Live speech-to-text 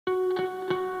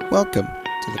Welcome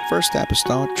to the First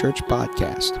Apostolic Church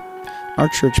Podcast. Our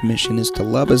church mission is to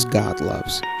love as God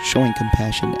loves, showing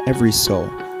compassion to every soul,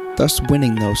 thus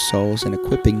winning those souls and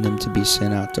equipping them to be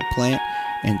sent out to plant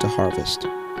and to harvest.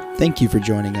 Thank you for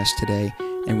joining us today,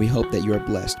 and we hope that you are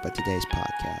blessed by today's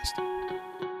podcast.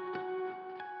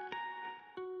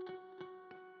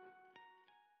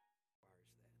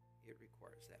 It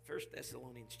requires that. 1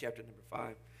 Thessalonians chapter number 5.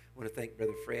 I want to thank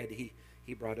Brother Fred.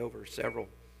 He brought over several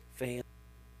fans,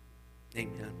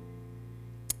 amen,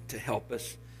 to help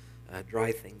us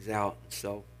dry things out. And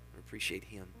so I appreciate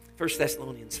him. 1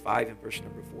 Thessalonians 5 and verse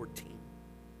number 14.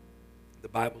 The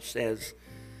Bible says,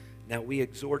 "Now we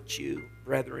exhort you,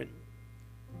 brethren,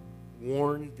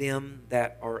 warn them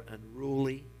that are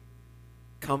unruly,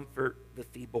 comfort the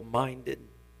feeble-minded,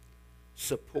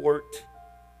 support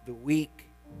the weak,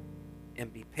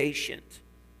 and be patient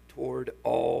toward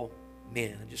all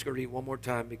men." I'm just going to read it one more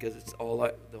time because it's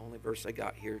the only verse I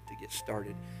got here to get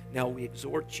started. "Now we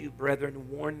exhort you, brethren,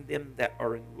 warn them that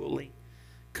are unruly,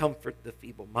 comfort the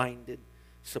feeble-minded,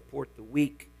 support the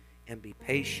weak, and be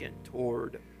patient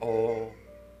toward all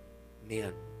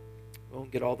men." We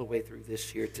won't get all the way through this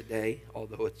here today,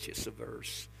 although it's just a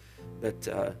verse. But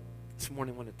this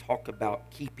morning I want to talk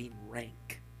about keeping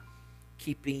rank.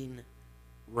 Keeping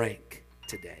rank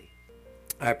today.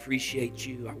 I appreciate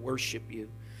you. I worship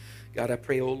you. God, I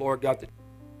pray, oh Lord, God, that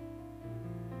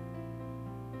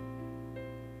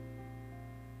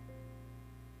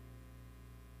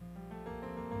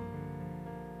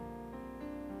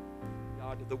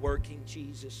God, of the working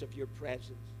Jesus of your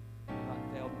presence,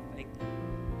 not fail to thank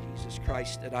you, Jesus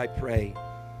Christ, that I pray.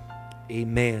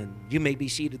 Amen. You may be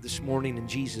seated this morning in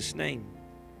Jesus' name.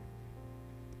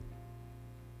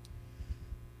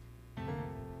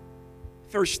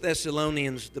 First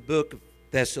Thessalonians, the book of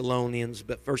Thessalonians,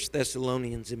 but First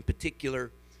Thessalonians in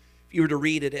particular, if you were to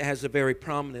read it, it has a very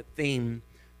prominent theme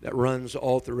that runs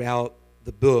all throughout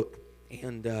the book.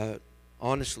 And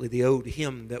honestly, the old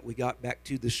hymn that we got back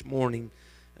to this morning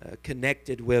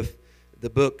connected with the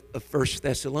book of First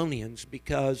Thessalonians,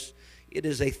 because it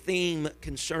is a theme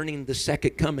concerning the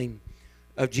second coming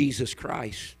of Jesus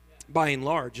Christ, by and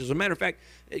large. As a matter of fact,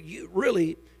 you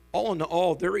really, all in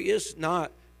all, there is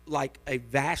not like a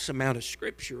vast amount of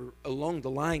scripture along the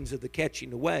lines of the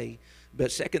catching away,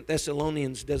 but Second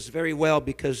Thessalonians does very well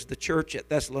because the church at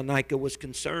Thessalonica was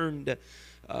concerned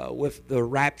with the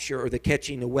rapture or the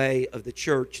catching away of the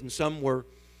church, and some were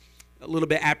a little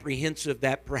bit apprehensive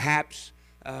that perhaps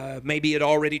maybe it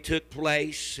already took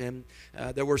place, and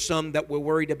there were some that were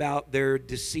worried about their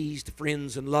deceased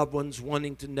friends and loved ones,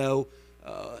 wanting to know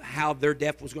how their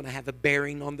death was going to have a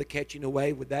bearing on the catching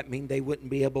away. Would that mean they wouldn't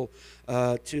be able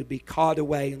to be caught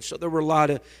away? And so there were a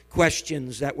lot of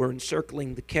questions that were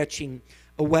encircling the catching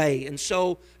away. And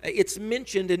so it's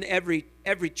mentioned in every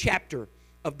chapter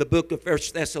of the book of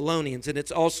First Thessalonians, and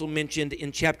it's also mentioned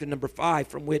in chapter number 5,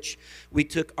 from which we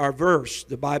took our verse.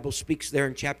 The Bible speaks there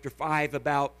in chapter 5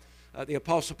 about the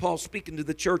Apostle Paul speaking to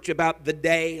the church about the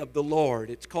day of the Lord.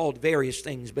 It's called various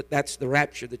things, but that's the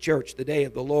rapture of the church, the day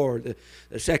of the Lord,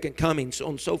 the second coming, so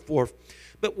on and so forth.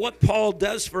 But what Paul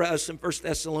does for us in 1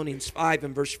 Thessalonians 5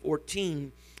 and verse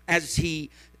 14, as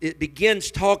it begins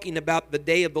talking about the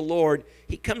day of the Lord,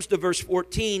 he comes to verse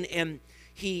 14 and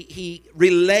he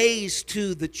relays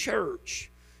to the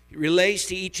church, he relays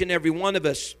to each and every one of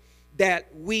us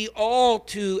that we all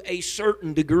to a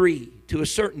certain degree,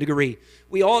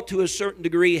 we all to a certain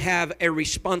degree have a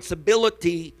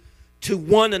responsibility to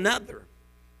one another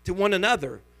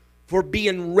for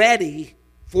being ready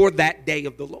for that day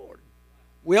of the Lord.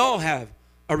 We all have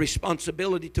a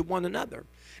responsibility to one another.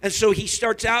 And so he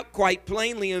starts out quite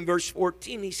plainly in verse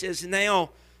 14. He says, now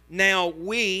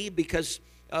we, because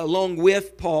along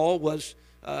with Paul was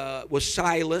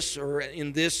Silas, or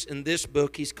in this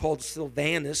book he's called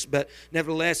Silvanus, but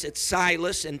nevertheless it's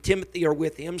Silas and Timothy are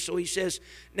with him. So he says,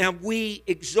 now we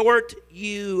exhort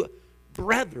you,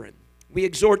 brethren. We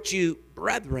exhort you,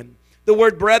 brethren. The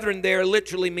word brethren there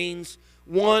literally means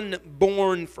one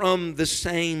born from the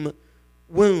same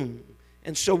womb.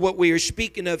 And so what we are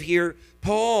speaking of here,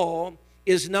 Paul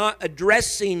is not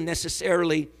addressing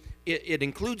necessarily, it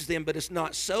includes them, but it's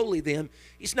not solely them.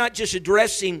 He's not just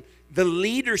addressing the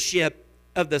leadership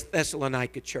of the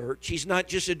Thessalonica church. He's not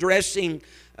just addressing,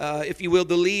 if you will,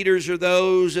 the leaders or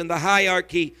those in the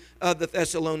hierarchy of the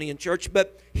Thessalonian church,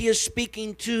 but he is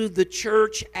speaking to the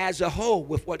church as a whole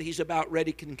with what he's about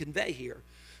ready to convey here.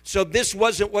 So this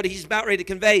wasn't what he's about ready to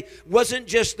convey, wasn't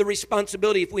just the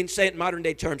responsibility, if we can say it in modern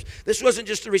day terms, this wasn't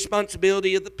just the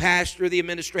responsibility of the pastor, the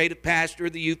administrative pastor,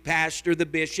 the youth pastor, the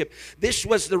bishop. This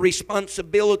was the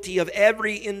responsibility of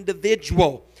every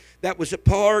individual that was a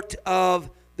part of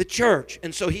the church.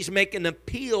 And so he's making an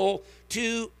appeal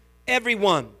to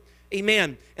everyone.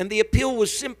 Amen. And the appeal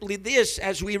was simply this,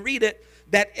 as we read it,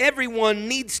 that everyone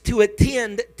needs to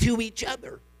attend to each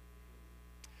other.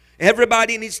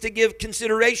 Everybody needs to give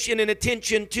consideration and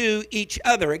attention to each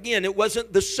other. Again, it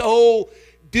wasn't the sole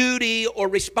duty or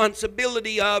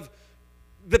responsibility of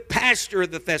the pastor of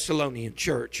the Thessalonian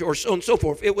church or so on and so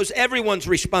forth. It was everyone's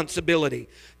responsibility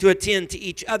to attend to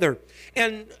each other.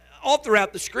 And all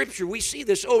throughout the scripture, we see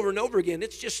this over and over again.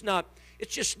 It's just not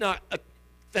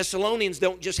Thessalonians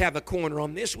don't just have a corner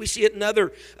on this. We see it in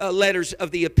other letters of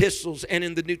the epistles and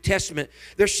in the New Testament.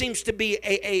 There seems to be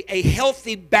a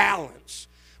healthy balance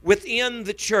within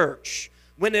the church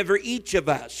whenever each of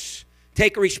us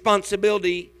take a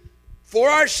responsibility for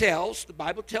ourselves. The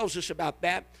Bible tells us about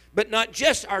that. But not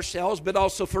just ourselves, but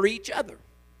also for each other.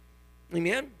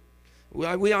 Amen?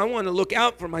 I want to look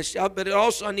out for myself, but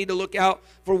also I need to look out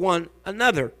for one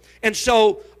another. And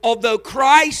so, although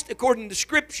Christ, according to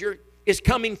Scripture, is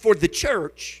coming for the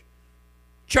churches,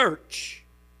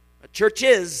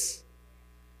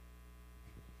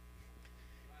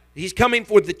 he's coming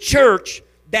for the church.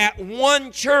 That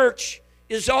one church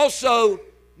is also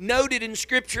noted in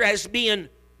Scripture as being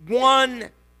one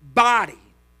body.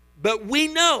 But we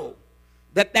know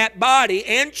that that body,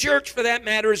 and church for that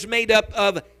matter, is made up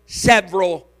of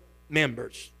several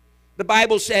members. The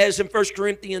Bible says in 1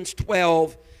 Corinthians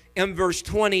 12 and verse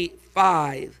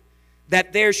 25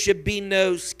 that there should be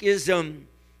no schism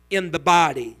in the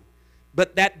body,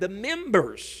 but that the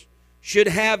members should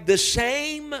have the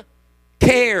same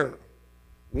care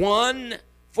one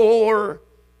for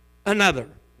another.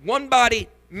 One body,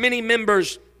 many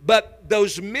members, but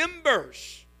those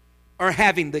members are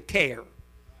having the care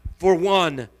for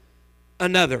one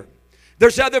another.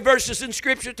 There's other verses in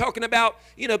Scripture talking about,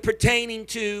 pertaining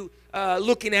to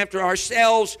looking after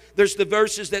ourselves. There's the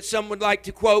verses that some would like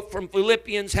to quote from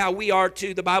Philippians, how we are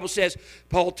to, the Bible says,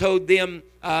 Paul told them,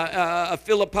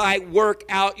 Philippi, work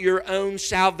out your own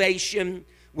salvation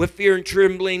with fear and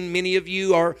trembling. Many of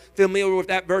you are familiar with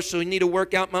that verse, so we need to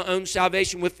work out my own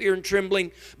salvation with fear and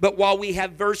trembling. But while we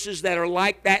have verses that are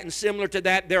like that and similar to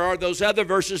that, there are those other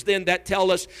verses then that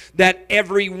tell us that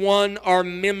everyone are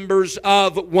members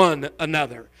of one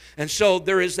another. And so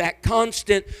there is that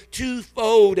constant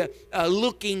twofold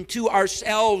looking to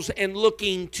ourselves and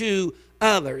looking to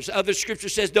others. Other scripture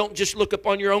says don't just look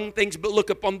upon your own things, but look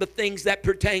upon the things that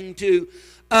pertain to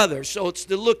others. So it's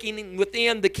the looking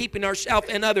within, the keeping ourselves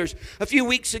and others. A few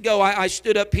weeks ago, I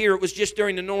stood up here. It was just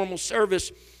during the normal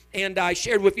service, and I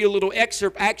shared with you a little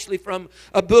excerpt actually from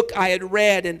a book I had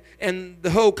read, and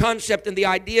the whole concept and the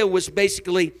idea was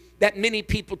basically that many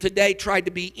people today try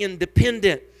to be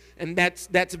independent, and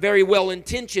that's very well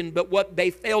intentioned, but what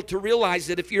they fail to realize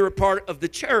that if you're a part of the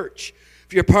church,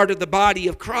 if you're part of the body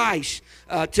of Christ,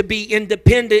 to be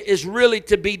independent is really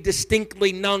to be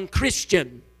distinctly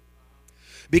non-Christian.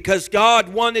 Because God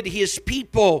wanted His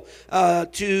people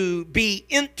to be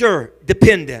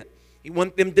interdependent. He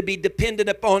wants them to be dependent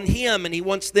upon Him, and He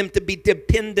wants them to be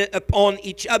dependent upon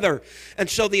each other. And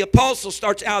so the apostle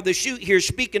starts out of the chute here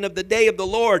speaking of the day of the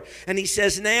Lord. And he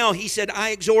says,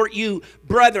 I exhort you,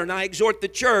 brethren, I exhort the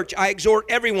church, I exhort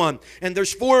everyone. And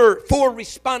there's four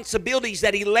responsibilities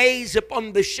that he lays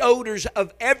upon the shoulders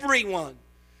of everyone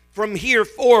from here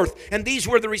forth. And these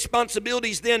were the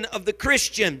responsibilities then of the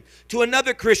Christian to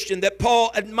another Christian that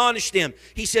Paul admonished him.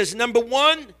 He says, number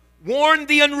one, warn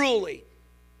the unruly.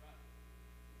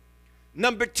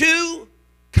 Number two,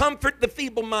 comfort the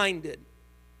feeble-minded.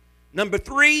 Number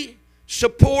three,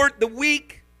 support the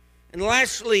weak. And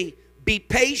lastly, be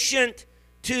patient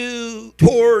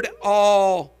toward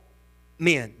all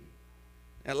men.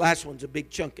 That last one's a big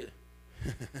chunk of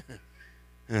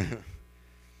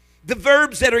the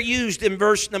verbs that are used in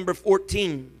verse number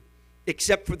 14,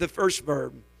 except for the first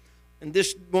verb, and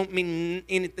this won't mean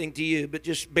anything to you, but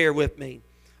just bear with me,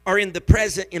 are in the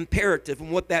present imperative. And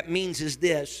what that means is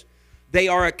this: they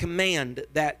are a command,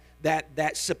 that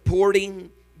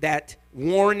supporting, that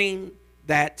warning,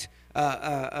 that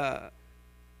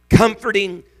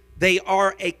comforting. They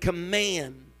are a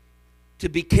command to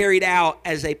be carried out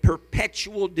as a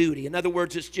perpetual duty. In other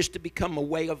words, it's just to become a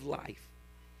way of life.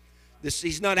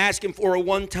 He's not asking for a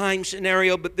one-time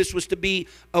scenario, but this was to be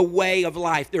a way of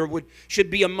life. There should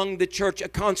be among the church a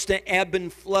constant ebb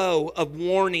and flow of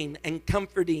warning and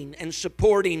comforting and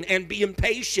supporting and being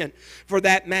patient, for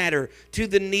that matter, to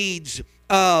the needs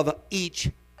of each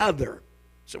other.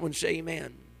 Someone say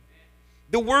amen.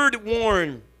 The word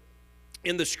warn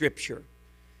in the Scripture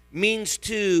means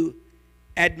to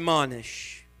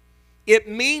admonish. It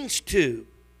means to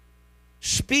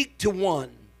speak to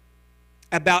one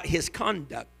about his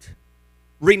conduct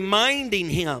reminding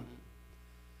him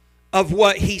of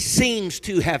what he seems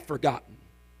to have forgotten,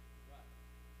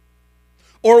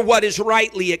 or what is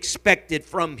rightly expected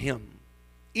from him,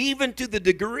 even to the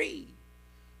degree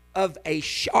of a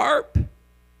sharp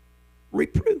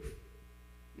reproof.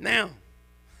 Now,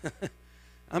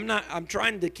 I'm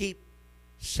trying to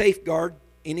safeguard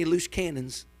any loose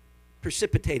cannons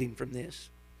precipitating from this.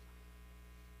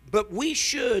 But we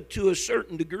should, to a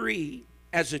certain degree,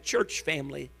 as a church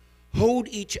family, hold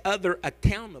each other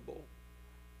accountable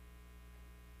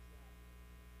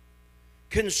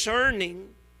concerning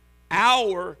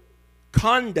our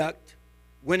conduct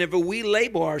whenever we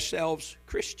label ourselves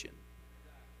Christian.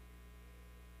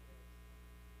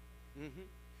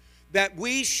 That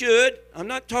we should, I'm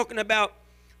not talking about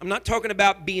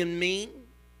being mean.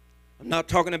 I'm not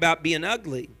talking about being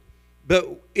ugly.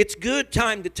 But it's good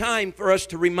time to time for us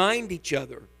to remind each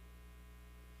other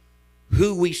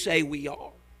who we say we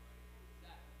are.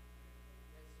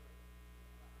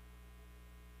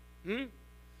 And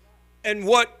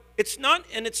it's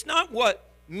not what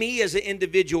me as an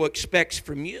individual expects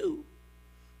from you,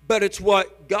 but it's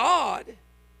what God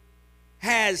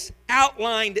has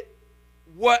outlined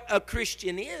what a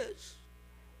Christian is,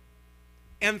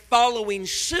 and following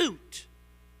suit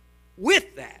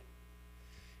with that.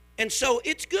 And so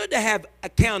it's good to have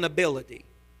accountability.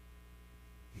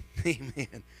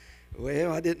 Amen.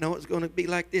 Well, I didn't know it was going to be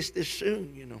like this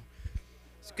soon, you know.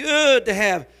 It's good to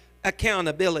have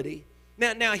accountability.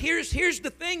 Now here's the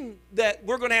thing that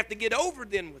we're going to have to get over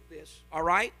then with this, all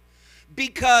right?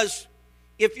 Because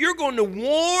if you're going to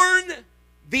warn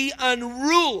the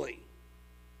unruly,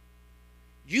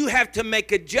 you have to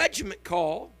make a judgment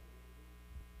call.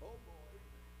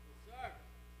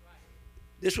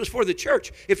 This was for the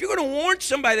church. If you're going to warn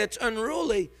somebody that's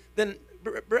unruly, then,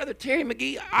 Brother Terry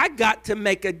McGee, I got to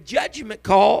make a judgment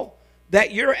call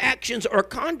that your actions or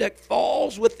conduct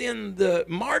falls within the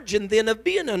margin then of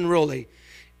being unruly.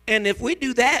 And if we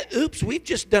do that, oops, we've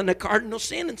just done a cardinal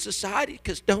sin in society,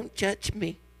 because don't judge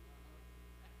me.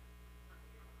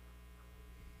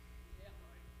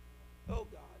 Oh,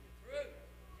 God.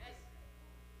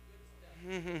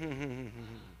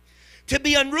 To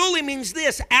be unruly means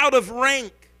this: out of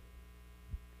rank.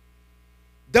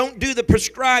 Don't do the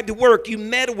prescribed work. You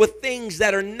meddle with things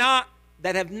that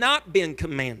have not been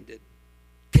commanded.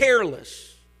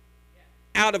 Careless.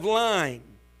 Out of line.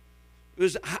 It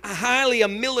was highly a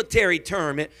military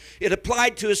term. It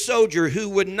applied to a soldier who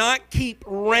would not keep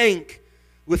rank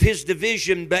with his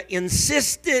division, but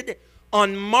insisted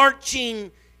on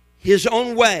marching his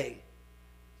own way,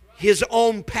 his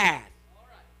own path.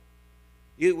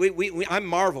 I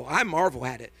marvel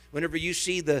at it whenever you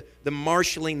see the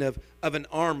marshaling of an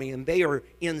army, and they are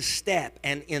in step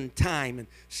and in time, and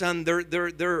son,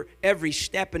 their every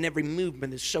step and every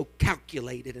movement is so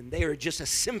calculated, and they are just a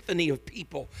symphony of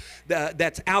people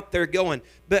that's out there going.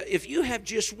 But if you have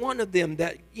just one of them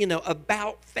that, you know,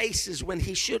 about faces when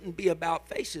he shouldn't be about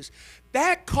faces,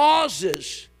 that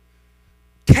causes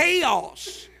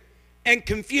chaos and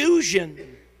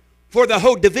confusion for the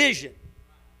whole division.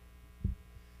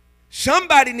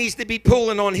 Somebody needs to be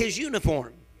pulling on his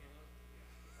uniform.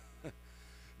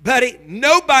 But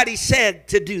nobody said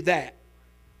to do that.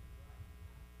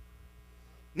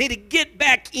 Need to get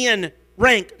back in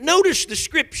rank. Notice the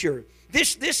scripture.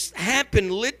 This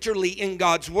happened literally in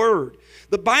God's word.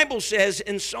 The Bible says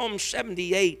in Psalm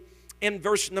 78 and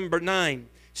verse number 9,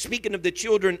 speaking of the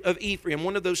children of Ephraim,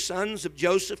 one of those sons of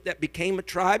Joseph that became a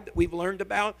tribe that we've learned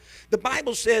about, the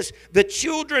Bible says the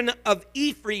children of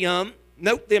Ephraim,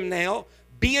 note them now,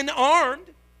 being armed,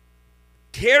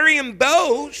 carrying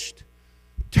bows,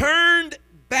 turned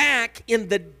back in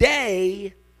the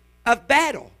day of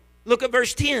battle. Look at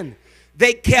verse 10.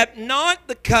 They kept not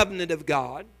the covenant of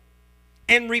God,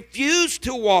 and refused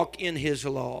to walk in his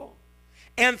law,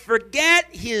 and forget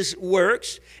his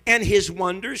works and his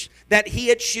wonders that he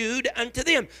had shewed unto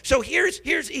them. So here's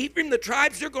Ephraim, the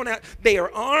tribes, they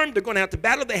are armed, they're going out to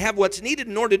battle, they have what's needed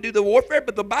in order to do the warfare,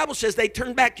 but the Bible says they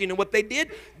turned back. You know what they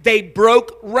did? They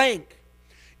broke rank.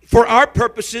 For our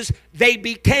purposes, they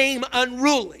became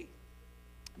unruly.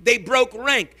 They broke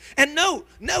rank. And note,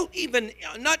 even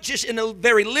not just in a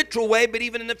very literal way, but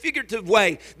even in a figurative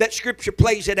way that Scripture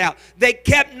plays it out. They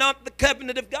kept not the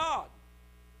covenant of God.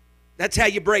 That's how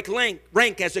you break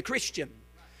rank as a Christian.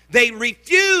 They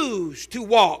refused to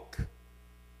walk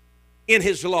in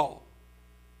his law.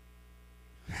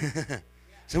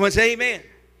 Someone say amen.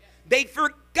 They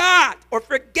forgot or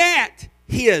forget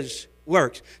his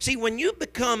works. See, when you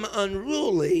become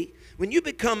unruly,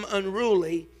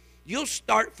 you'll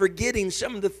start forgetting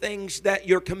some of the things that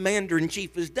your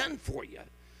commander-in-chief has done for you.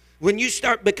 When you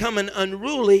start becoming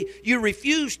unruly, you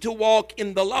refuse to walk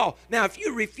in the law. Now, if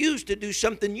you refuse to do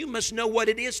something, you must know what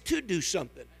it is to do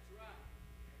something.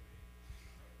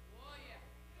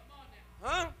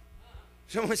 Huh?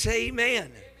 Someone say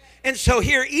amen. And so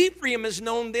here Ephraim is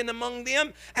known then among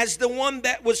them as the one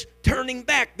that was turning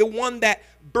back, the one that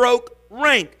broke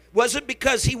rank. Wasn't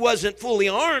because he wasn't fully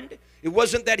armed. It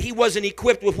wasn't that he wasn't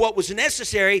equipped with what was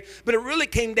necessary, but it really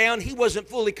came down he wasn't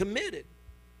fully committed.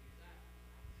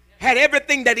 Had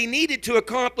everything that he needed to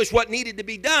accomplish what needed to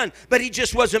be done, but he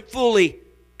just wasn't fully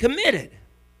committed.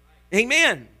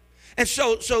 Amen. And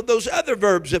so those other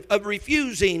verbs of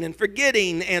refusing and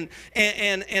forgetting and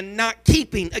not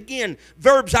keeping, again,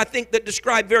 verbs I think that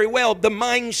describe very well the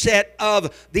mindset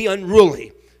of the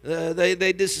unruly.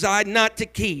 They decide not to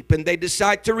keep, and they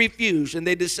decide to refuse, and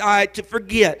they decide to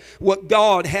forget what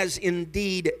God has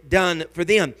indeed done for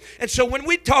them. And so when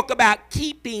we talk about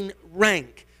keeping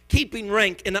rank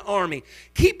in the army,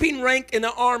 keeping rank in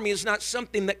the army is not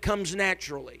something that comes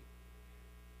naturally.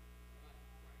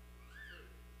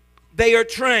 They are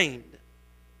trained.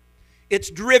 It's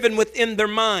driven within their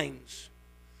minds.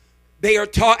 They are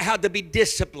taught how to be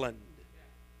disciplined.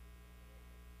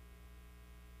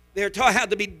 They are taught how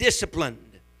to be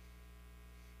disciplined.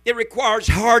 It requires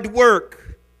hard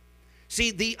work.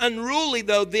 See, the unruly,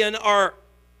 though, then are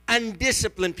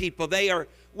undisciplined people. They are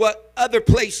what other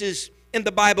places in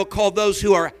the Bible call those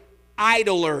who are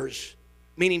idlers,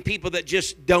 meaning people that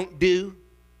just don't do.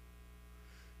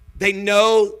 They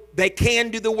know they can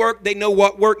do the work. They know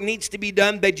what work needs to be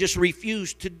done. They just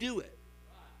refuse to do it.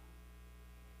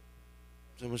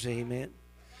 Someone say amen.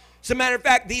 As a matter of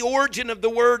fact, the origin of the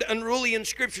word unruly in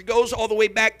Scripture goes all the way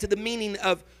back to the meaning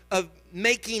of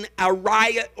making a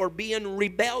riot or being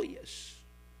rebellious.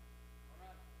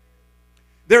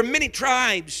 There are many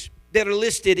tribes that are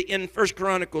listed in 1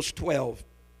 Chronicles 12.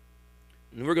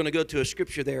 And we're going to go to a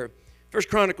scripture there. 1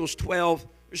 Chronicles 12,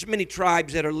 there's many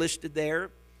tribes that are listed there.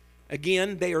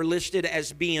 Again, they are listed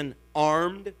as being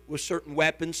armed with certain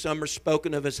weapons. Some are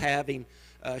spoken of as having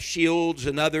shields,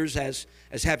 and others as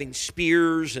having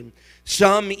spears. And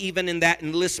some, even in that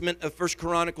enlistment of 1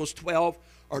 Chronicles 12,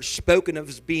 are spoken of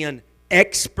as being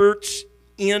experts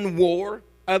in war.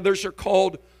 Others are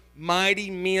called mighty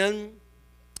men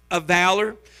of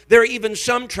valor. There are even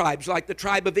some tribes, like the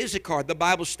tribe of Issachar. The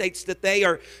Bible states that they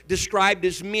are described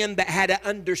as men that had an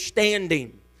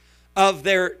understanding of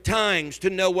their times to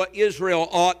know what Israel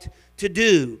ought to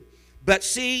do. But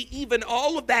see, even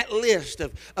all of that list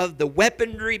of the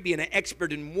weaponry, being an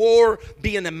expert in war,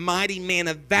 being a mighty man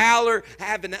of valor,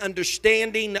 having an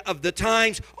understanding of the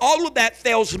times, all of that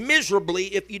fails miserably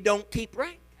if you don't keep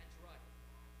rank.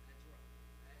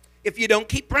 If you don't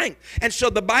keep rank. And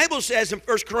so the Bible says in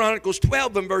 1 Chronicles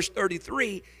 12 and verse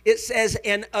 33, it says,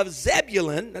 and of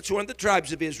Zebulun, that's one of the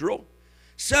tribes of Israel,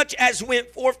 such as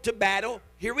went forth to battle,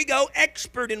 here we go,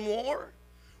 expert in war,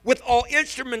 with all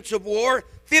instruments of war,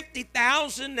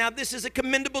 50,000. Now this is a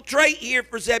commendable trait here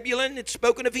for Zebulun. It's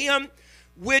spoken of him,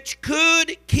 which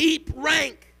could keep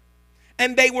rank.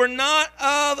 And they were not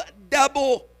of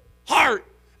double heart.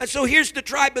 And so here's the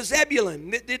tribe of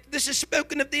Zebulun. This is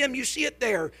spoken of them. You see it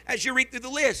there as you read through the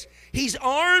list. He's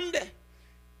armed.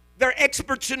 They're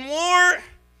experts in war.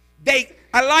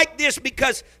 I like this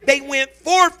because they went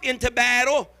forth into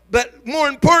battle, but more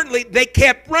importantly, they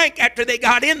kept rank after they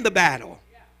got in the battle.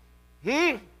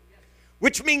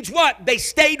 Which means what? They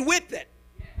stayed with it.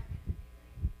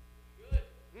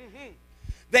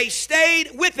 They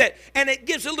stayed with it. And it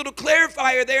gives a little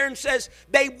clarifier there and says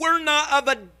they were not of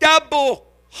a double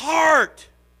heart,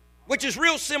 which is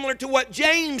real similar to what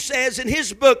James says in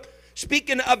his book,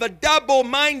 speaking of a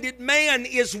double-minded man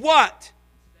is what?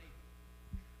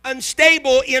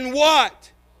 Unstable in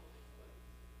what?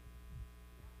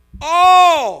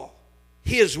 All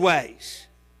his ways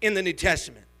in the New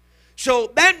Testament.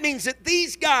 So that means that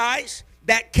these guys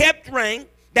that kept rank,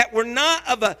 that were not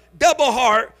of a double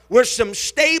heart, were some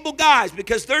stable guys,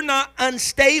 because they're not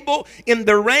unstable in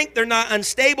their rank. They're not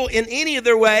unstable in any of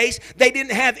their ways. They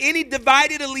didn't have any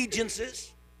divided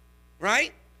allegiances,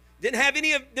 right? Didn't have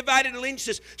any divided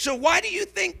allegiances. So why do you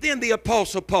think then the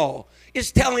Apostle Paul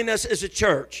is telling us as a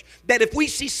church that if we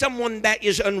see someone that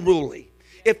is unruly,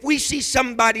 if we see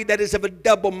somebody that is of a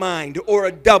double mind or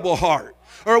a double heart,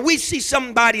 Or we see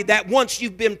somebody that once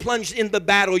you've been plunged in the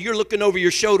battle, you're looking over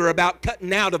your shoulder about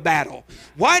cutting out of battle.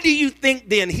 Why do you think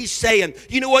then he's saying,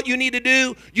 you know what you need to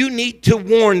do? You need to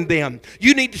warn them.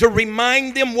 You need to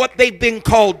remind them what they've been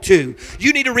called to.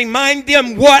 You need to remind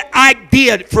them what I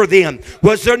did for them.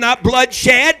 Was there not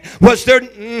bloodshed? Was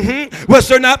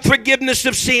there not forgiveness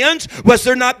of sins? Was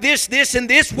there not this, and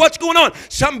this? What's going on?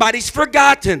 Somebody's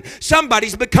forgotten.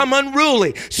 Somebody's become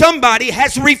unruly. Somebody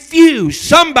has refused.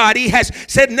 Somebody has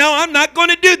said, no, I'm not going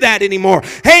to do that anymore.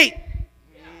 Hey,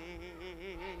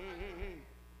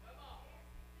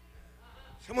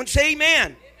 someone say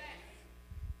amen.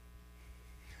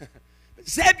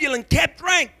 Zebulun kept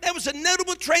rank. That was a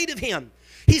notable trait of him.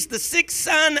 He's the sixth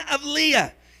son of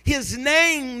Leah. His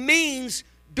name means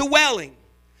dwelling.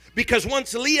 Because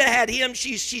once Leah had him,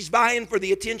 she's vying for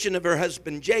the attention of her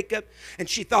husband Jacob. And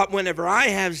she thought, whenever I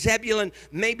have Zebulun,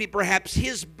 maybe perhaps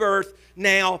his birth,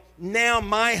 now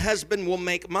my husband will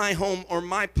make my home or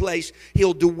my place.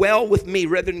 He'll dwell with me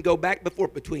rather than go back before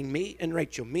between me and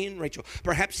Rachel.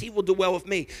 Perhaps he will dwell with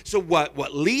me. So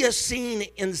what Leah seen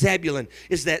in Zebulun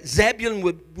is that Zebulun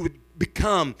would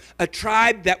become a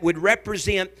tribe that would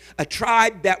represent, a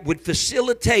tribe that would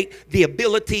facilitate the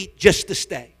ability just to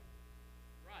stay.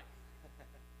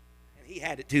 He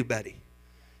had it too, buddy.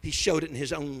 He showed it in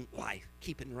his own life,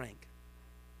 keeping rank.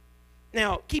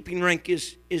 Now, keeping rank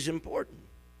is important.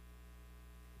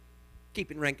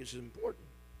 Keeping rank is important.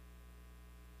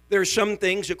 There are some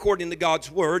things, according to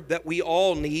God's word, that we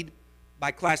all need,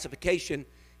 by classification,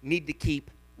 need to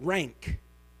keep rank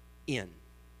in.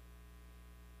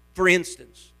 For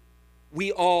instance,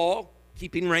 we all,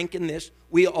 keeping rank in this,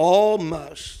 we all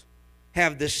must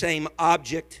have the same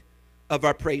object of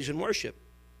our praise and worship,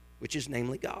 which is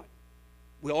namely God.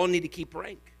 We all need to keep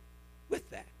rank with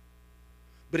that.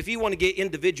 But if you want to get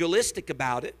individualistic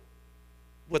about it,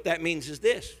 what that means is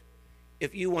this.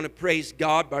 If you want to praise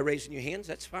God by raising your hands,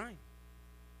 that's fine.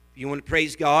 If you want to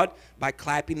praise God by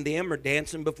clapping them or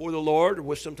dancing before the Lord or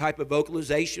with some type of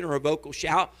vocalization or a vocal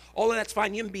shout, all of that's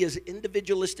fine. You can be as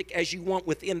individualistic as you want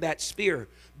within that sphere,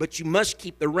 but you must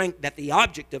keep the rank that the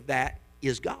object of that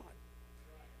is God.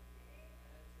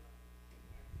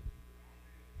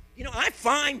 You know, I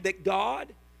find that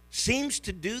God seems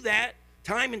to do that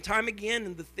time and time again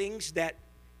in the things that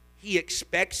He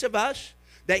expects of us,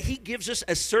 that He gives us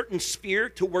a certain sphere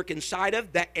to work inside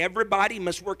of, that everybody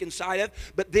must work inside of,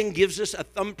 but then gives us a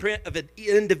thumbprint of an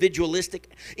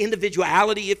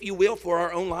individuality, if you will, for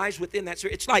our own lives within that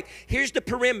sphere. It's like, here's the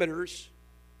perimeters.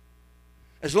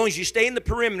 As long as you stay in the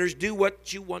perimeters, do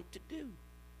what you want to do.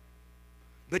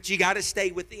 But you got to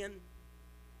stay within.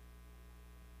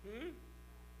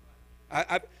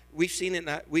 We've seen it,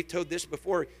 and we've told this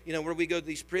before, you know, where we go to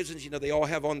these prisons, you know, they all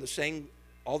have on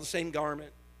all the same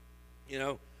garment, you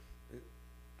know.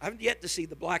 I haven't yet to see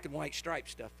the black and white stripe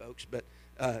stuff, folks, but,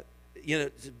 you know,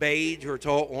 it's beige or it's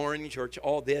all orange or it's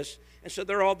all this. And so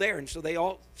they're all there, and so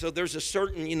there's a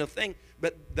certain, you know, thing,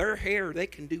 but their hair, they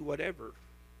can do whatever.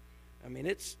 I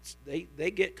mean,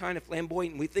 they get kind of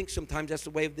flamboyant, and we think sometimes that's the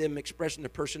way of them expressing their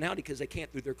personality because they can't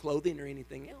through their clothing or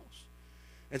anything else.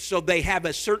 And so they have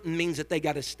a certain means that they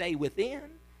got to stay within.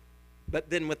 But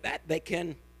then with that, they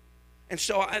can. And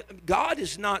so God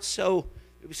is not so,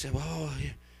 we say, oh,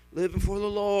 living for the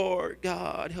Lord,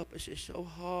 God, help us, it's so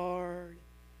hard.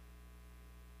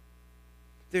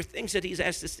 There are things that He's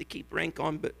asked us to keep rank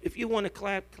on, but if you want to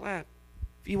clap, clap.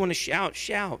 If you want to shout,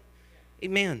 shout.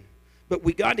 Amen. But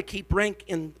we got to keep rank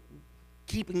in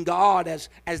keeping God as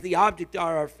the object of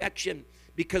our affection.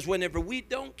 Because whenever we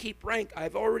don't keep rank,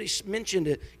 I've already mentioned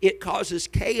it, it causes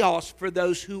chaos for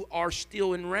those who are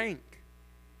still in rank.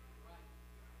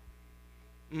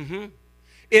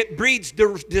 It breeds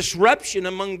disruption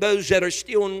among those that are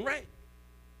still in rank.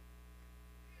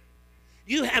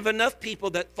 You have enough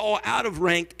people that fall out of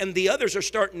rank, and the others are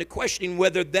starting to question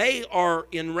whether they are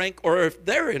in rank or if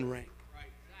they're in rank.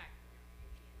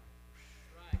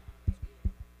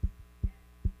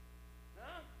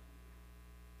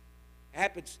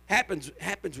 Happens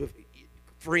with,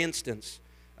 for instance,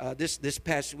 this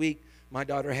past week, my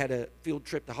daughter had a field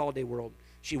trip to Holiday World.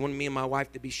 She wanted me and my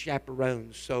wife to be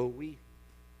chaperones, so we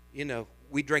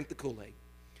drank the Kool-Aid,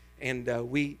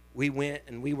 and we went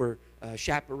and we were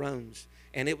chaperones.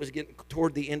 And it was getting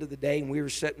toward the end of the day, and we were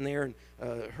sitting there, and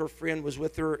her friend was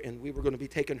with her, and we were going to be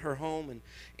taking her home,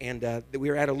 and we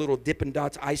were at a little Dippin'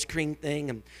 Dots ice cream thing,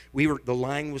 and the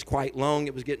line was quite long.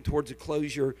 It was getting towards the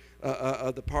closure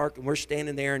of the park, and we're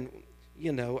standing there, and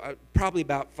you know, probably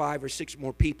about 5 or 6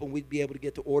 more people, and we'd be able to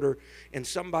get to order. And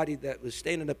somebody that was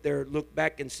standing up there looked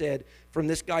back and said, "From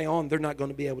this guy on, they're not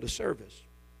going to be able to serve us."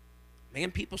 Man,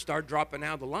 people started dropping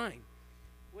out of the line.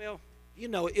 Well, You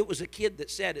know, it was a kid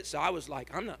that said it, so I was like,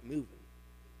 I'm not moving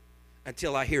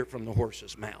until I hear it from the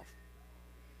horse's mouth.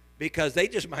 Because they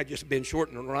might just have been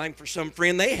shortening the rhyme for some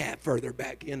friend they have further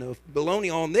back, you know,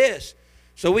 baloney on this.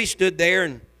 So we stood there,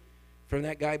 and from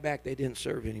that guy back, they didn't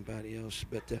serve anybody else.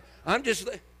 But I'm just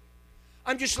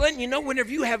letting you know, whenever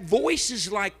you have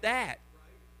voices like that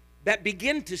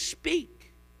begin to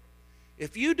speak,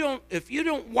 if you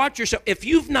don't watch yourself, if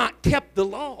you've not kept the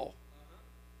law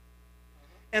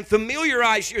and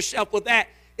familiarize yourself with that,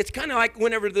 it's kind of like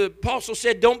whenever the apostle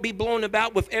said, don't be blown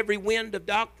about with every wind of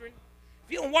doctrine.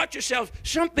 If you don't watch yourself,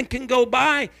 something can go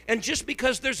by, and just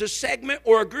because there's a segment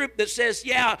or a group that says,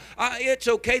 yeah, it's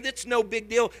okay, that's no big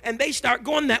deal, and they start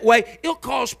going that way, it'll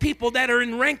cause people that are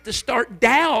in rank to start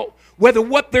doubt whether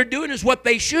what they're doing is what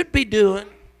they should be doing.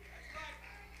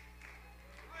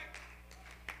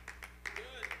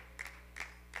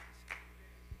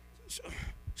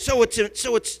 So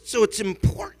it's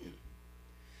important.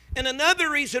 And another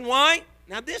reason why,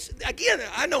 now this, again,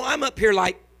 I know I'm up here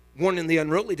like warning the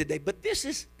unruly today, but this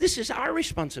is our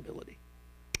responsibility.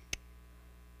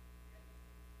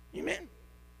 Amen?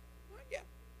 Yeah.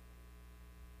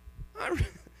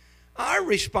 Our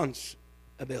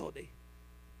responsibility.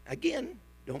 Again,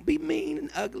 don't be mean and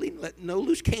ugly and let no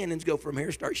loose cannons go from here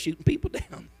and start shooting people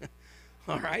down.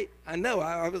 All right? I know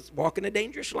I was walking a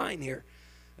dangerous line here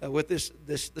with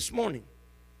this morning.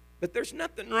 But there's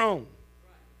nothing wrong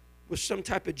with some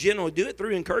type of gentle. Do it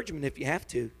through encouragement if you have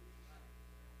to.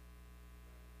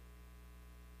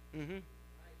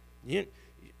 You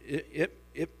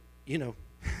know,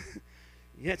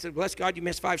 yeah, it's a bless God you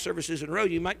missed 5 services in a row.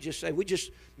 You might just say,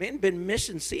 been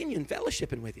missing seeing you and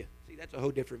fellowshipping with you. See, that's a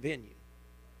whole different venue.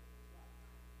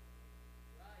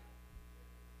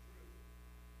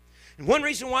 And one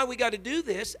reason why we got to do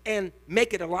this and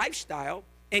make it a lifestyle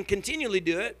and continually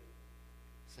do it,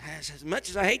 as much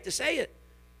as I hate to say it,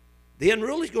 the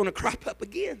unruly is going to crop up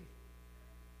again.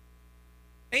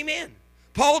 Amen.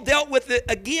 Paul dealt with it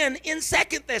again in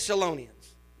 2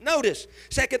 Thessalonians. Notice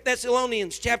 2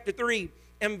 Thessalonians chapter 3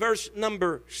 and verse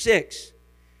number 6.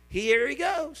 Here he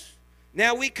goes.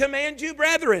 Now we command you,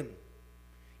 brethren,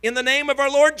 in the name of our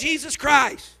Lord Jesus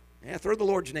Christ. Yeah, throw the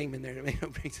Lord's name in there.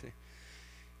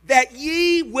 That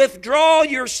ye withdraw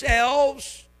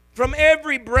yourselves from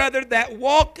every brother that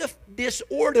walketh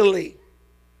disorderly.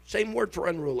 Same word for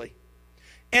unruly.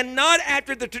 And not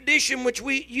after the tradition which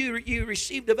you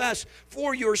received of us,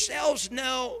 for yourselves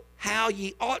know how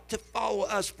ye ought to follow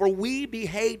us, for we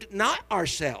behaved not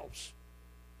ourselves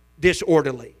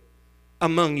disorderly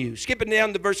among you. Skipping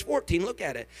down to verse 14, look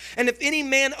at it. And if any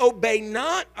man obey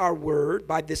not our word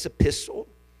by this epistle,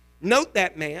 note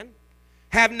that man,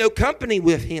 have no company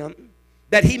with him,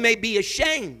 that he may be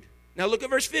ashamed. Now look at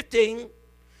verse 15.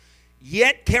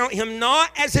 Yet count him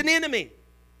not as an enemy,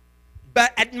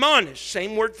 but admonish,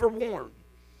 same word for warn,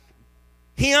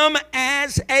 him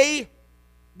as a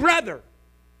brother.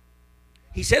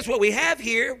 He says what we have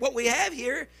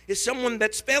here is someone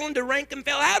that's fell into rank and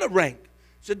fell out of rank.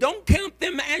 So don't count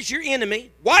them as your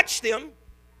enemy. Watch them.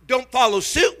 Don't follow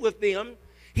suit with them.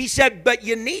 He said, but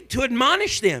you need to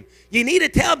admonish them. You need to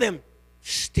tell them,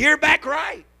 steer back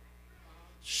right.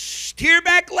 Steer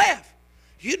back left.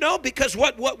 You know, because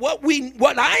what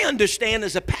I understand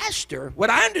as a pastor,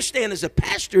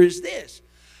 is this.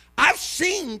 I've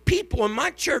seen people in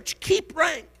my church keep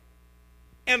rank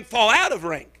and fall out of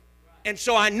rank. And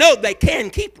so I know they can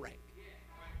keep rank.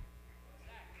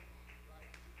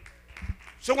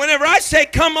 So whenever I say,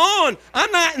 come on,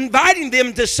 I'm not inviting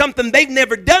them to something they've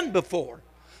never done before.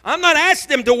 I'm not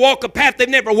asking them to walk a path they've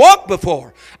never walked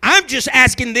before. I'm just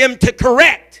asking them to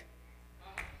correct.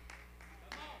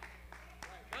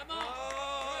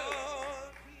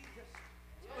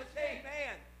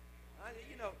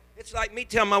 It's like me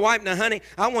telling my wife, now, honey,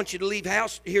 I want you to leave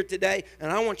house here today,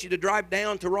 and I want you to drive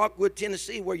down to Rockwood,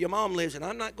 Tennessee, where your mom lives, and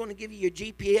I'm not going to give you your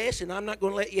GPS, and I'm not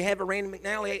going to let you have a Randy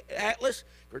McNally atlas,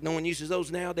 because no one uses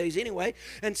those nowadays anyway,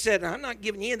 and said, I'm not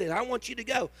giving you that. I want you to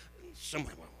go.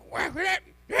 Someone went, well,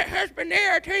 that husband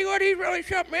there, I tell you what, he's really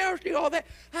something else, do all that.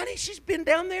 Honey, she's been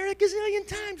down there a gazillion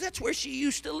times. That's where she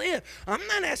used to live. I'm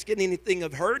not asking anything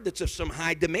of her that's of some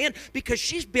high demand, because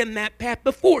she's been that path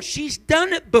before. She's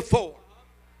done it before.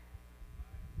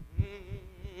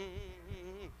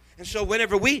 And so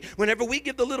whenever we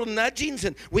give the little nudgings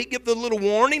and we give the little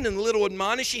warning and the little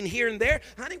admonishing here and there,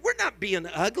 honey, we're not being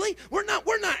ugly. We're not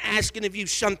asking of you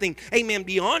something, amen,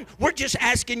 beyond. We're just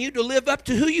asking you to live up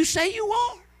to who you say you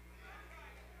are.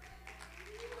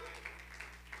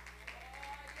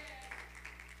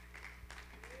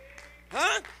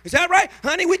 Huh? Is that right?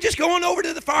 Honey, we just going over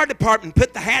to the fire department,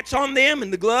 put the hats on them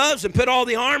and the gloves and put all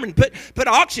the armor and put an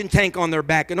oxygen tank on their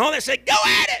back and all that. Say, go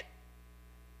at it.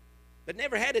 But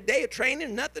never had a day of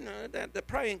training, nothing. That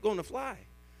probably ain't going to fly.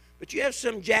 But you have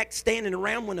some jack standing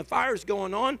around when the fire's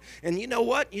going on, and you know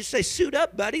what? You say, suit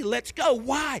up, buddy, let's go.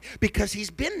 Why? Because he's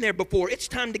been there before. It's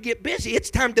time to get busy. It's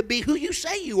time to be who you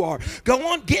say you are. Go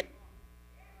on, get.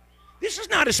 This is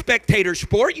not a spectator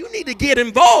sport. You need to get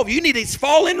involved. You need to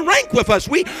fall in rank with us.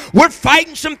 We're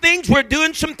fighting some things. We're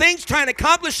doing some things, trying to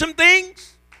accomplish some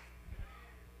things.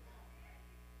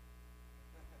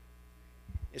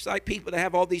 It's like people that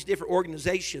have all these different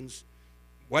organizations,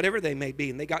 whatever they may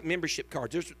be, and they got membership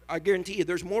cards. I guarantee you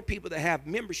there's more people that have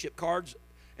membership cards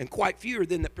and quite fewer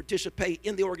than that participate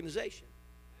in the organization.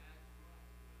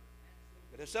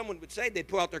 But if someone would say, they'd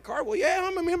pull out their card, well, yeah,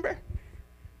 I'm a member.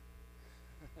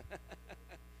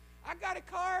 I got a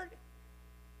card.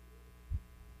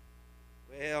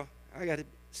 Well, I got to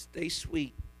stay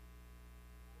sweet.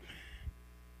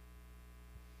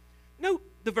 Note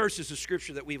the verses of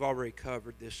Scripture that we've already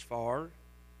covered this far.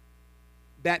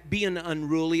 That being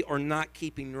unruly or not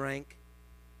keeping rank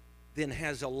then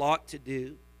has a lot to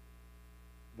do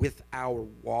with our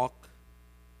walk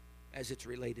as it's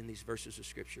related in these verses of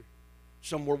Scripture.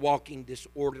 Some were walking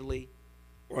disorderly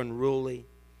or unruly.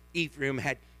 Ephraim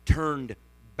had turned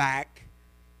back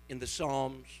in the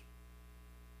Psalms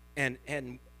and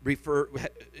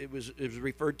it was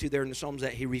referred to there in the Psalms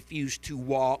that he refused to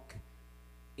walk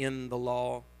in the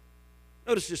law.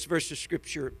 Notice this verse of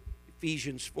Scripture,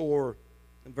 Ephesians 4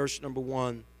 and verse number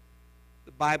 1.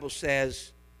 The Bible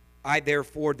says, I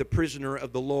therefore, the prisoner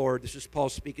of the Lord, this is Paul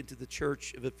speaking to the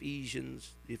church of Ephesians,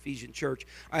 the Ephesian church,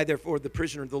 I therefore, the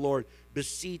prisoner of the Lord,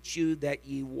 beseech you that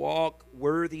ye walk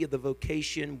worthy of the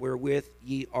vocation wherewith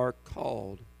ye are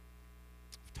called.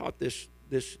 I've taught this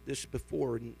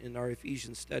before in our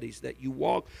Ephesian studies, that you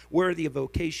walk worthy of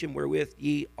vocation wherewith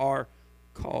ye are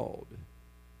called.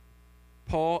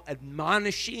 Paul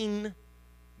admonishing,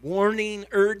 warning,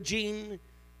 urging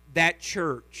that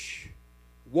church,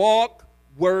 walk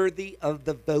worthy of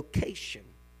the vocation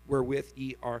wherewith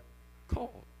ye are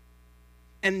called.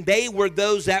 And they were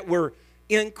those that were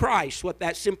in Christ. What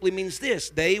that simply means this: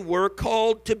 they were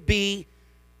called to be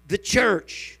the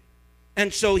church.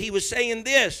 And so he was saying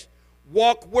this: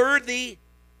 walk worthy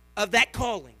of that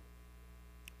calling.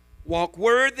 Walk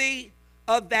worthy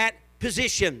of that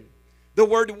position. The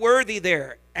word worthy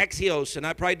there, axios, and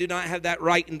I probably do not have that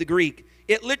right in the Greek.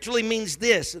 It literally means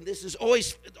this, and this is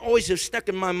always has stuck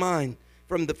in my mind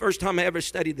from the first time I ever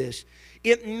studied this.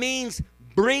 It means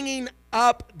bringing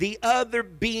up the other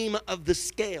beam of the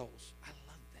scales. I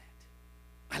love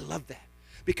that. I love that.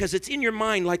 Because it's in your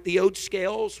mind like the old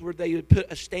scales where they would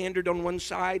put a standard on one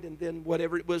side and then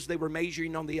whatever it was they were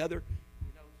measuring on the other.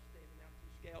 You know, standing out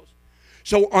two scales.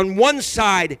 So on one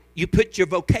side, you put your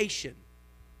vocation,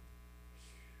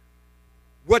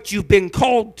 what you've been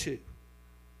called to.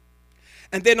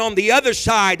 And then on the other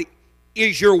side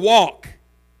is your walk,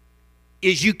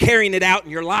 is you carrying it out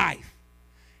in your life.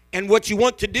 And what you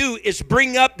want to do is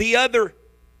bring up the other.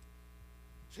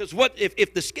 Because what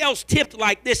if the scale's tipped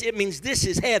like this, it means this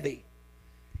is heavy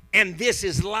and this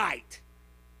is light.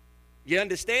 You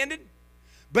understand it?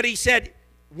 But he said,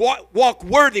 walk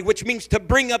worthy, which means to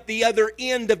bring up the other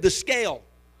end of the scale.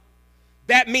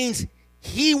 That means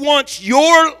he wants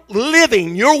your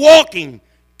living, your walking,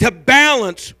 to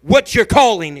balance what your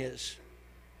calling is.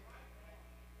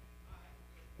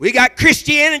 We got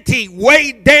Christianity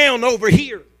way down over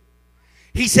here.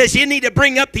 He says you need to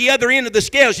bring up the other end of the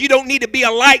scales. You don't need to be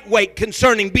a lightweight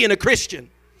concerning being a Christian.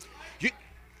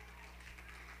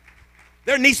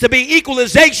 There needs to be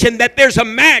equalization, that there's a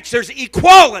match, there's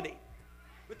equality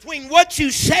between what you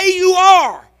say you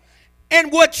are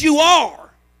and what you are.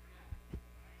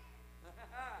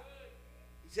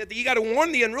 He said that you got to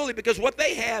warn the unruly, because what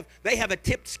they have a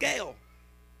tipped scale.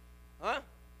 Huh?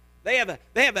 They have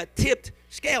a tipped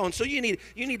scale, and so you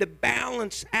need to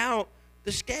balance out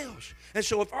the scales. And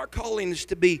so if our calling is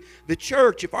to be the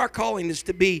church, if our calling is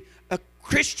to be a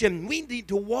Christian, we need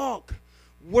to walk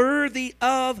worthy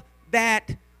of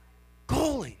that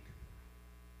calling.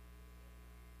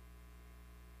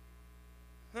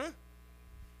 Huh?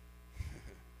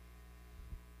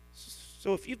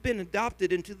 So if you've been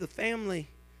adopted into the family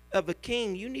of a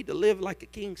king, you need to live like a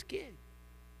king's kid.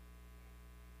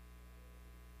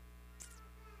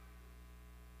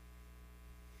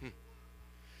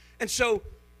 And so,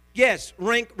 yes,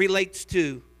 rank relates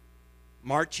to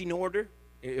marching order.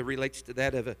 It relates to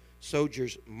that of a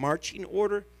soldier's marching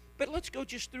order. But let's go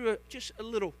just through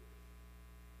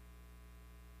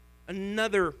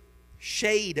another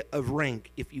shade of rank,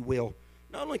 if you will.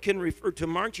 not only can refer to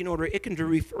marching order, it can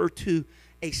refer to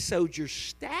a soldier's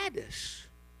status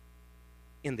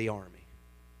in the army,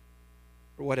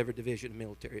 or whatever division of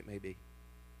military it may be.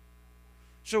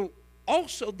 So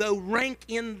also, though, rank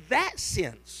in that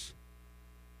sense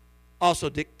also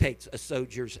dictates a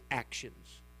soldier's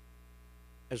actions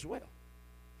as well.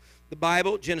 The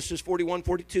Bible, Genesis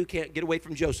 41:42, can't get away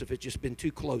from Joseph. It's just been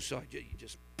too close, so he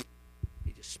just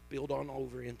spilled on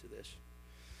over into this.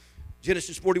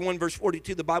 Genesis 41, verse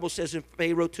 42, the Bible says, and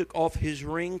Pharaoh took off his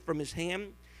ring from his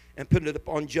hand and put it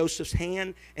upon Joseph's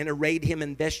hand and arrayed him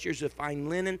in vestures of fine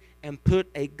linen and put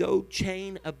a gold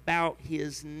chain about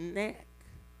his neck.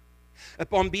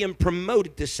 Upon being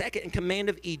promoted to second in command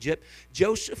of Egypt,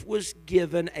 Joseph was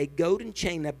given a golden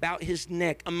chain about his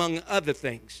neck, among other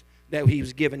things that he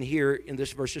was given here in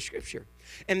this verse of Scripture.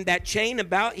 And that chain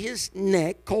about his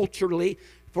neck, culturally,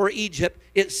 for Egypt,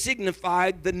 it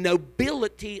signified the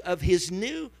nobility of his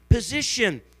new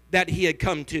position that he had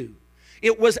come to.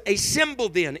 It was a symbol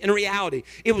then, in reality.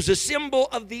 It was a symbol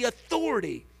of the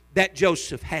authority that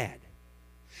Joseph had.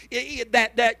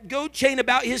 That gold chain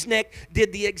about his neck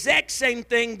did the exact same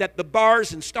thing that the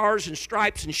bars and stars and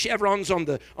stripes and chevrons on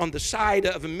the side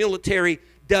of a military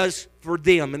does for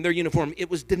them in their uniform. It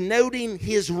was denoting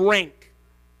his rank.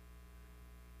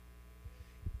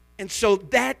 And so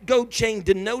that gold chain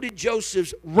denoted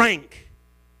Joseph's rank.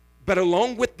 But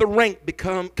along with the rank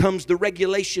comes the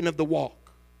regulation of the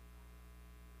walk.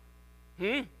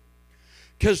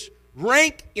 Because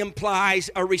rank implies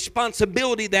a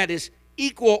responsibility that is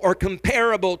equal or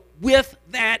comparable with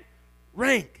that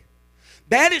rank.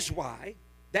 That is why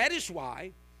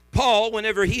Paul,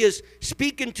 whenever he is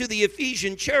speaking to the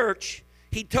Ephesian church,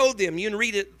 he told them, you can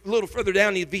read it a little further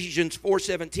down in Ephesians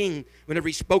 4:17, whenever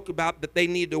he spoke about that they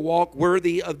needed to walk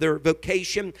worthy of their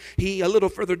vocation, he a little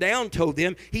further down told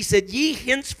them, he said, ye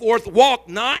henceforth walk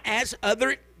not as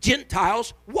other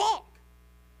Gentiles walk.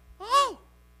 Oh,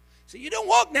 so you don't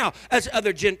walk now as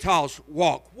other Gentiles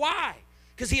walk. Why?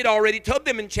 Because he had already told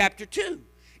them in chapter 2.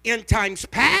 In times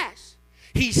past,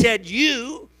 he said,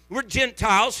 you were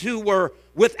Gentiles who were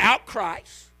without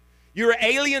Christ. You were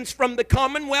aliens from the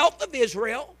commonwealth of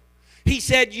Israel. He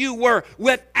said you were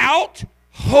without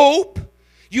hope.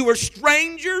 You were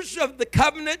strangers of the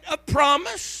covenant of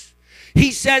promise.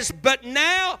 He says, but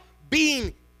now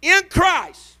being in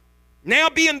Christ, now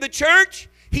being the church,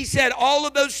 he said all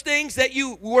of those things that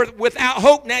you were without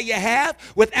hope, now you have.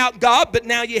 Without God, but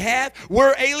now you have.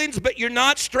 We're aliens, but you're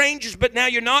not. Strangers, but now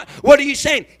you're not. What are you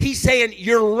saying? He's saying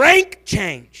your rank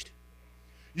changed.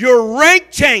 Your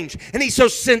rank changed. And so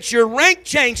since your rank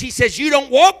changed, he says you don't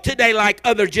walk today like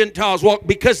other Gentiles walk,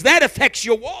 because that affects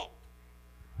your walk.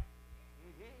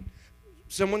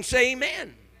 Someone say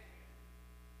amen.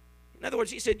 In other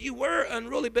words, he said you were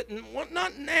unruly, but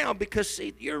not now, because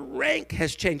see, your rank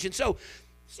has changed. And so,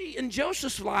 see, in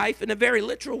Joseph's life, in a very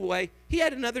literal way, he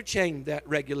had another chain that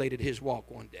regulated his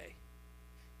walk one day.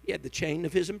 He had the chain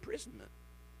of his imprisonment.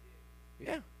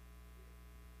 Yeah.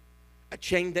 A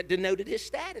chain that denoted his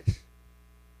status.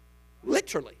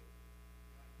 Literally.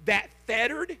 That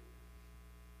fettered,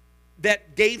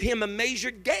 that gave him a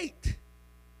measured gait.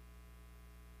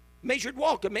 Measured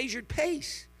walk, a measured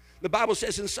pace. The Bible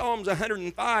says in Psalms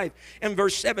 105 and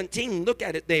verse 17, look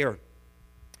at it there.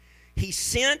 He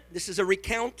sent, this is a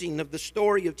recounting of the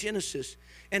story of Genesis,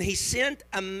 and he sent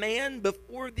a man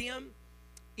before them,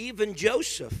 even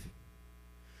Joseph,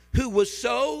 who was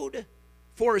sold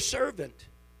for a servant,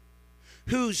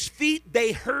 whose feet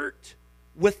they hurt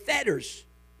with fetters.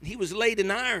 He was laid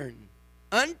in iron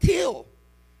until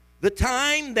the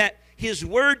time that his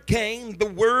word came, the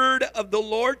word of the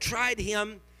Lord tried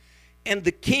him, and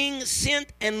the king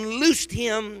sent and loosed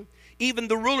him, even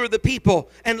the ruler of the people,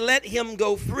 and let him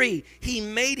go free. He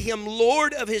made him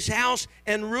Lord of his house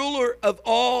and ruler of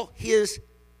all his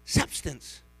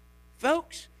substance.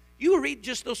 Folks, you read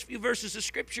just those few verses of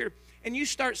Scripture, and you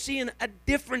start seeing a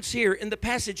difference here in the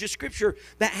passage of Scripture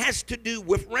that has to do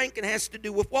with rank and has to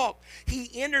do with walk.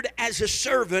 He entered as a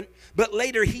servant, but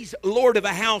later he's Lord of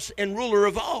a house and ruler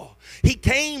of all. He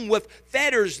came with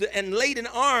fetters and laid an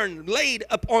iron laid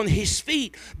upon his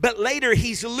feet, but later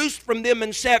he's loosed from them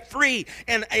and set free.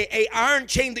 And a iron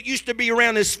chain that used to be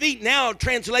around his feet now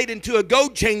translated into a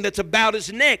gold chain that's about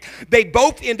his neck. They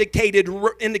both indicated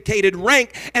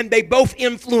rank, and they both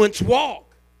influence walk.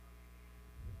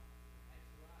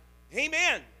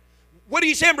 Amen. What are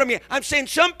you saying from here? I'm saying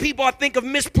some people, I think, have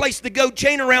misplaced the gold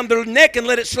chain around their neck and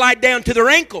let it slide down to their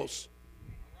ankles.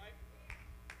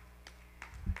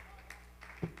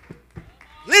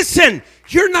 Listen,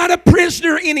 you're not a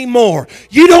prisoner anymore.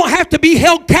 You don't have to be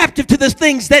held captive to the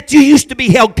things that you used to be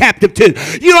held captive to.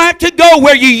 You don't have to go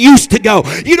where you used to go.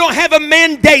 You don't have a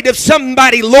mandate of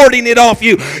somebody lording it off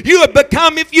you. You have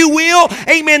become, if you will,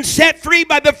 amen, set free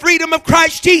by the freedom of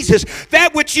Christ Jesus.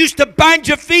 That which used to bind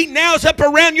your feet now is up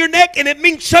around your neck, and it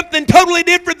means something totally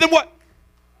different than what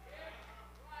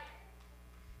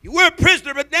you were a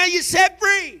prisoner, but now you're set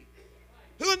free.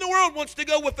 Who in the world wants to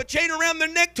go with a chain around their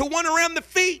neck to one around the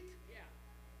feet?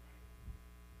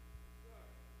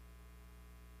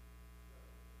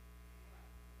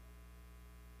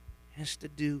 Has to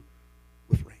do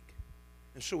with rank.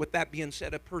 And so with that being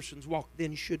said, a person's walk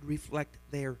then should reflect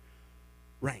their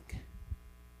rank.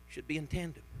 Should be in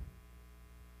tandem.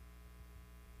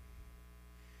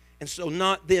 And so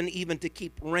not then even to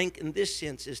keep rank in this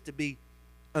sense is to be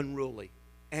unruly.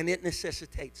 And it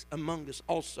necessitates among us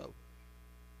also,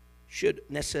 should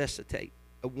necessitate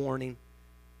a warning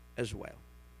as well.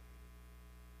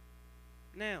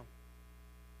 Now,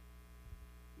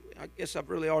 I guess I've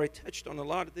really already touched on a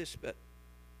lot of this, but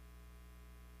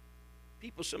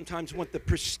people sometimes want the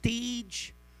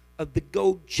prestige of the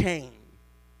gold chain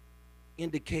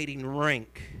indicating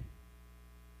rank,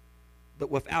 but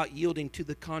without yielding to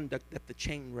the conduct that the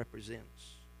chain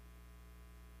represents.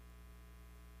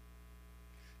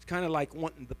 It's kind of like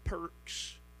wanting the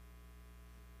perks,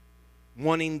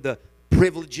 wanting the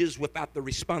privileges without the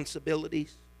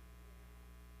responsibilities.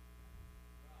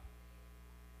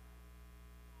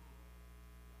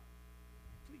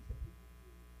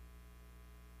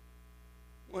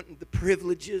 Wanting the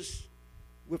privileges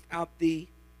without the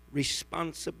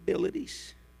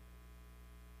responsibilities.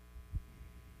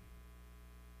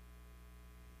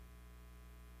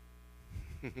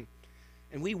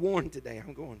 And we warn today.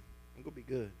 I'm going to be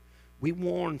good. We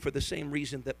warn for the same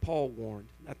reason that Paul warned.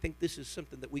 I think this is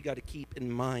something that we got to keep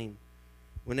in mind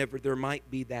whenever there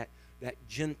might be that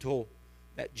gentle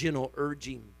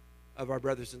urging of our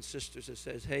brothers and sisters that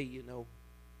says, hey, you know,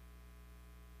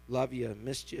 love you,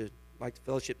 missed you, like to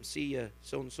fellowship and see you,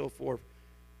 so and so forth.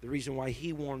 The reason why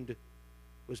he warned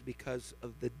was because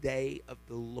of the day of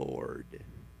the Lord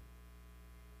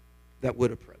that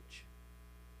would approach,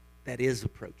 that is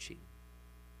approaching.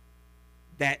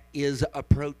 That is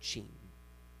approaching.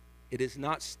 It is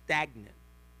not stagnant.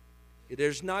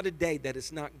 There's not a day that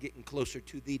is not getting closer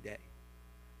to the day.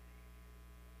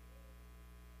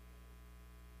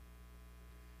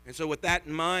 And so with that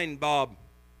in mind, Bob,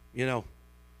 you know,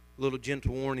 a little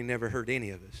gentle warning never hurt any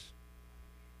of us.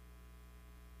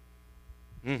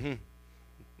 A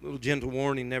little gentle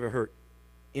warning never hurt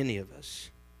any of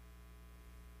us.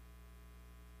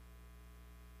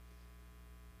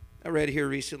 I read here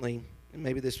recently, and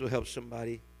maybe this will help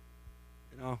somebody,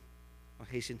 and I'll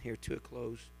hasten here to a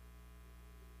close.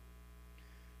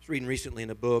 I was reading recently in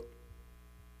a book,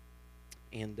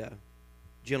 and a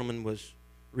gentleman was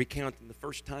recounting the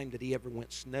first time that he ever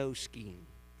went snow skiing.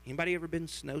 Anybody ever been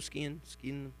snow skiing?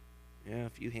 Yeah, a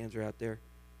few hands are out there.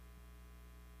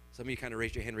 Some of you kind of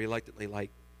raised your hand reluctantly,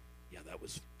 like, yeah, that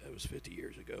was 50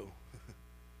 years ago.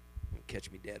 Don't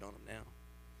catch me dead on them now.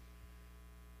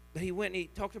 But he went and he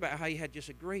talked about how he had just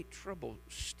a great trouble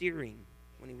steering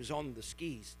when he was on the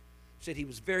skis. He said he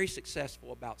was very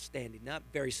successful about standing up,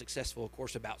 very successful, of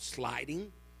course, about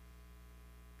sliding.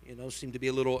 You know, seemed to be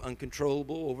a little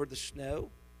uncontrollable over the snow.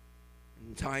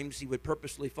 And times he would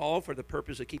purposely fall for the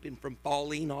purpose of keeping from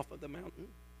falling off of the mountain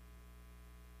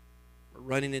or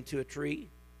running into a tree.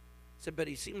 He said, but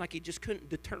he seemed like he just couldn't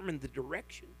determine the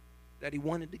direction that he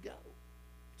wanted to go.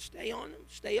 Stay on him,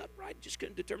 stay upright, just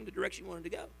couldn't determine the direction he wanted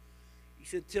to go. He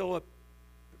said, till a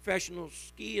professional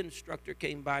ski instructor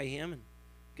came by him and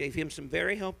gave him some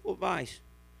very helpful advice.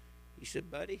 He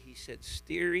said, buddy, he said,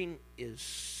 steering is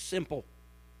simple.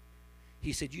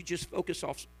 He said, you just focus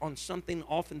on something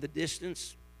off in the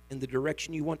distance in the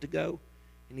direction you want to go.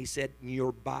 And he said,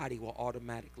 your body will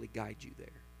automatically guide you there.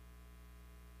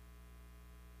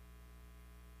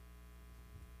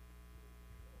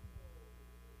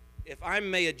 If I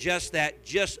may adjust that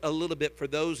just a little bit for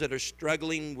those that are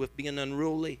struggling with being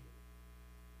unruly,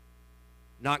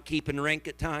 not keeping rank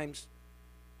at times,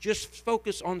 just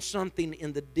focus on something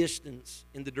in the distance,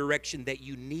 in the direction that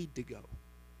you need to go.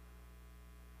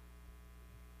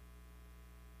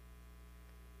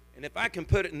 And if I can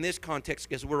put it in this context,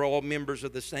 because we're all members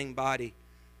of the same body,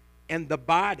 and the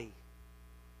body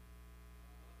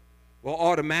will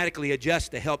automatically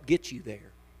adjust to help get you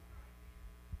there.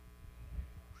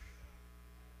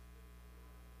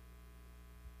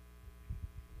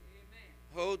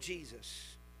 Oh,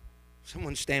 Jesus.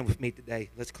 Someone stand with me today.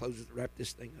 Let's wrap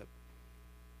this thing up.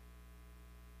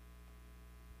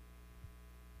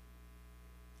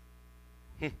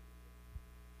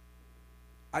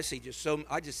 I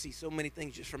just see so many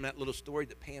things just from that little story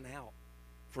that pan out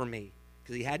for me,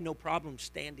 because he had no problem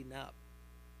standing up,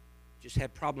 just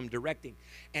had problem directing,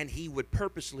 and he would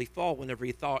purposely fall whenever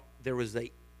he thought there was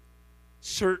a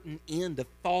certain end of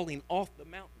falling off the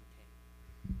mountain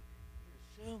came.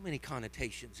 There's so many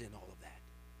connotations in all of that.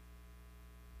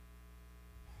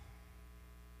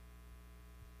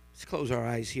 Let's close our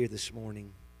eyes here this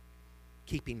morning.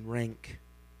 Keeping rank,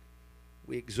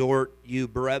 we exhort you,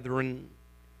 brethren,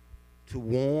 to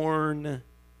warn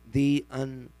the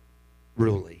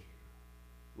unruly.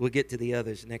 We'll get to the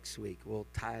others next week. We'll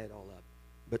tie it all up.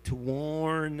 But to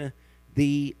warn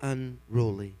the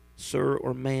unruly. Sir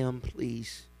or ma'am,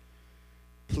 please,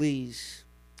 please,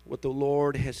 what the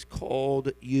Lord has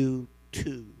called you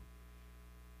to.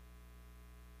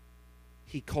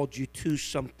 He called you to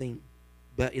something,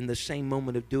 but in the same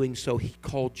moment of doing so, he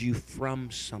called you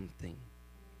from something.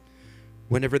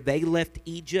 Whenever they left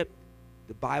Egypt,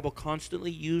 the Bible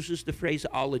constantly uses the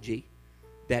phraseology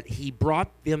that he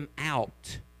brought them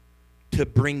out to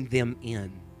bring them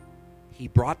in. He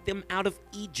brought them out of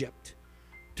Egypt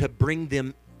to bring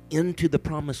them into the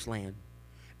promised land.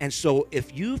 And so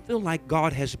if you feel like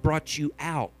God has brought you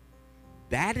out,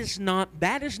 that is not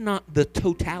the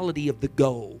totality of the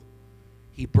goal.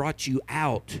 He brought you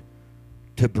out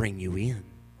to bring you in.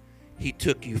 He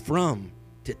took you from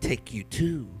to take you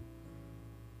to.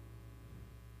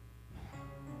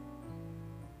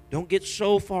 Don't get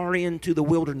so far into the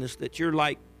wilderness that you're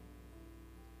like,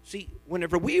 see,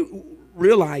 whenever we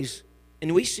realize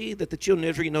and we see that the children of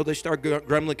Israel, they start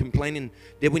grumbling, complaining,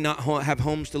 did we not have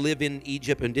homes to live in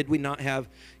Egypt? And did we not have,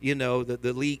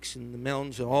 the leeks and the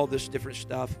mountains and all this different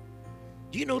stuff?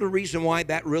 Do you know the reason why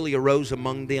that really arose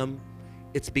among them?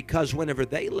 It's because whenever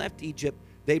they left Egypt,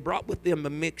 they brought with them a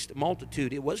mixed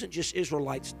multitude. It wasn't just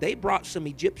Israelites. They brought some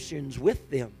Egyptians with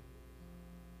them.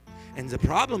 And the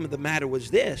problem of the matter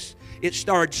was this. It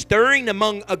started stirring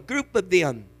among a group of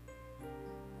them,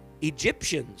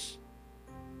 Egyptians,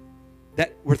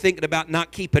 that were thinking about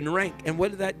not keeping rank. And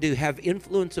what did that do? Have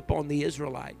influence upon the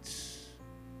Israelites.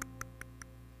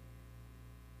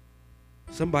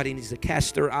 Somebody needs to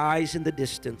cast their eyes in the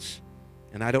distance.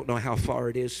 And I don't know how far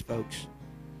it is, folks.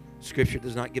 Scripture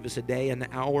does not give us a day, an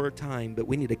hour, or time, but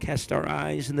we need to cast our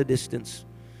eyes in the distance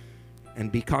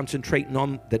and be concentrating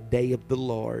on the day of the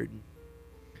Lord,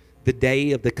 the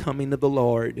day of the coming of the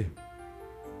Lord,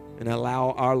 and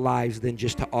allow our lives then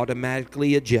just to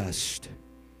automatically adjust,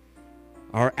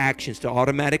 our actions to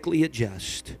automatically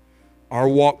adjust, our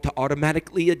walk to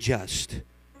automatically adjust,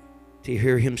 to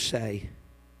hear him say,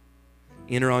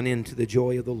 enter on into the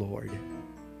joy of the Lord,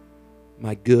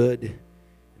 my good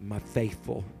and my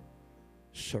faithful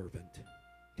servant.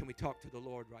 Can we talk to the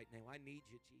Lord right now? I need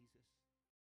you, Jesus.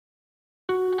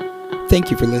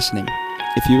 Thank you for listening.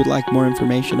 If you would like more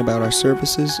information about our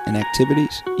services and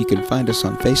activities, you can find us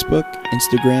on Facebook,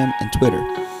 Instagram, and Twitter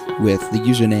with the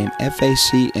username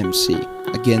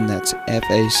FACMC. Again, that's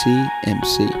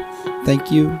FACMC.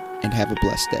 Thank you, and have a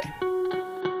blessed day.